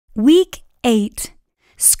Week 8.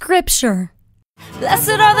 Scripture.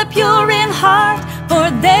 Blessed are the pure in heart,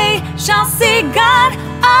 for they shall see God.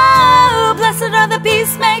 Oh, blessed are the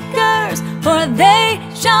peacemakers, for they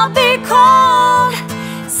shall be called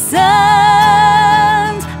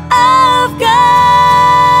sons of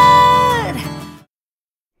God.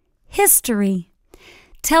 History.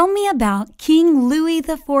 Tell me about King Louis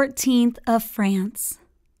XIV of France.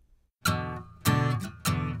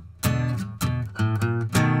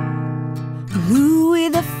 Louis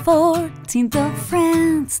XIV of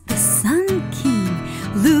France, the Sun King.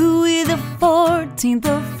 Louis XIV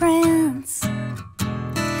of France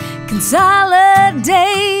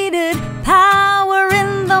consolidated power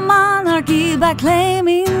in the monarchy by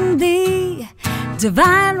claiming the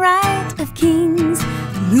divine right of kings.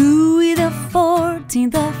 Louis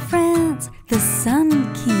XIV of France, the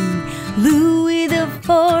Sun King. Louis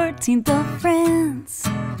XIV of France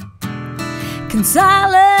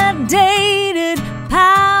consolidated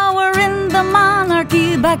power in the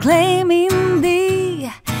monarchy by claiming the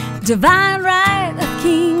divine right of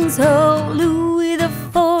kings. Oh, Louis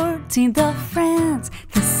XIV of France,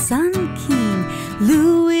 the Sun King.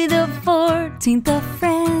 Louis XIV of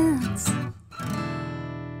France.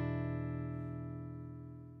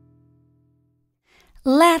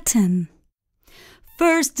 Latin.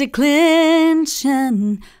 First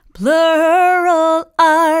declension, plural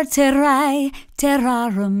arteri,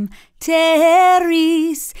 terrarum,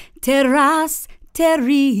 terris, terras,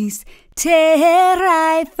 terris,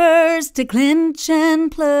 terrae. First declension,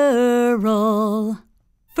 plural.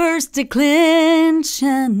 First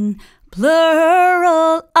declension,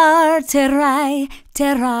 plural arteri,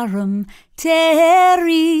 terrarum,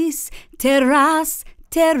 terris, terras,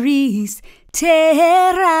 terris,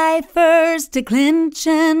 terrae. First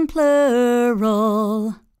declension,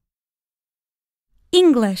 plural.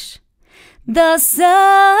 English. The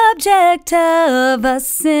subject of a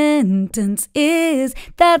sentence is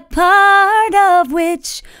that part of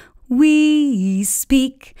which we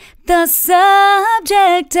speak. The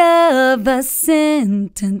subject of a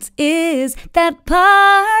sentence is that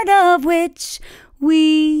part of which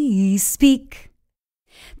we speak.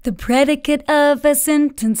 The predicate of a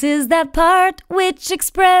sentence is that part which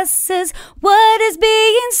expresses what is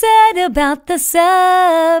being said about the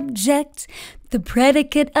subject. The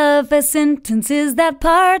predicate of a sentence is that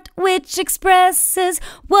part which expresses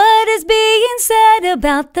what is being said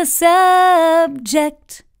about the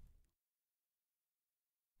subject.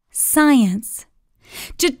 Science.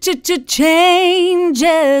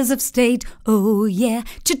 Changes of state. Oh yeah,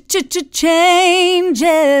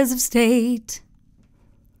 changes of state.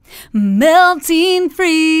 Melting,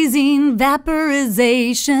 freezing,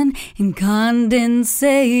 vaporization, and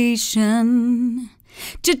condensation.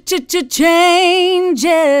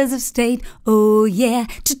 Changes of state. Oh yeah,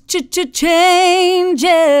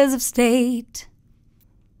 changes of state.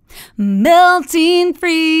 Melting,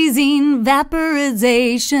 freezing,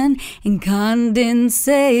 vaporization, and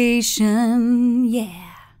condensation.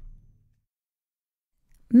 Yeah.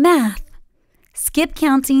 Math. Skip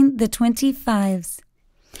counting the 25s.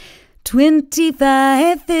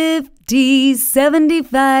 25, 50,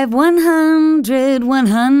 75, 100,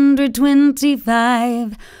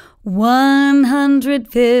 125,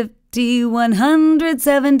 150,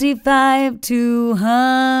 175,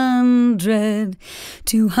 200,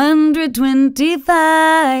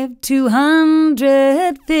 225,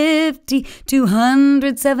 250,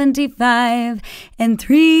 275, and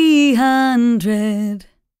 300.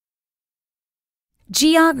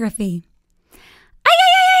 Geography.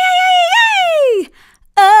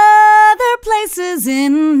 Other places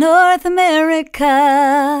in North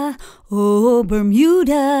America. Oh,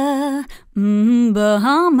 Bermuda,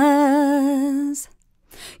 Bahamas.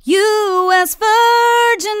 U.S.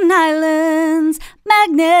 Virgin Islands,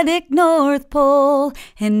 magnetic North Pole,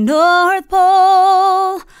 and North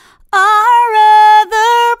Pole are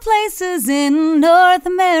other places in North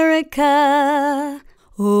America.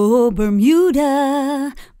 Oh,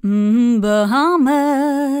 Bermuda, Bahamas.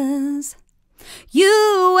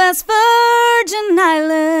 U.S. Virgin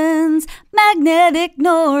Islands, magnetic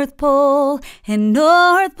North Pole, and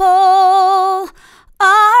North Pole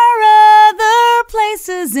are other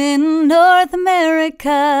places in North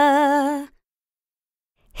America.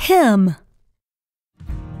 Hymn.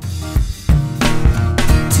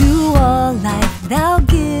 To all life thou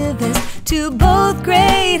givest, to both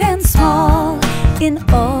great and small. In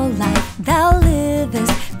all life thou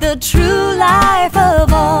livest, the true life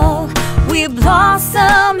of all. We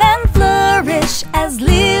blossom and flourish as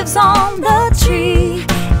leaves on the tree,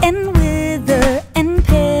 and wither and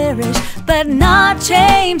perish, but not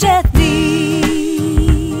changeth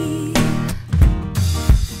thee.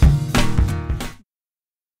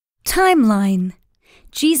 Timeline.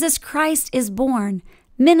 Jesus Christ is born.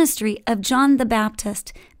 Ministry of John the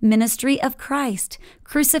Baptist. Ministry of Christ.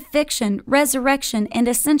 Crucifixion, resurrection, and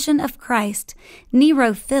ascension of Christ.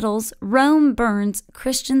 Nero fiddles. Rome burns.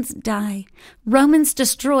 Christians die. Romans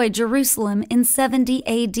destroy Jerusalem in 70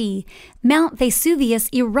 AD. Mount Vesuvius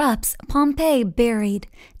erupts. Pompeii buried.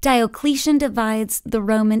 Diocletian divides the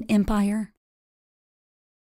Roman Empire.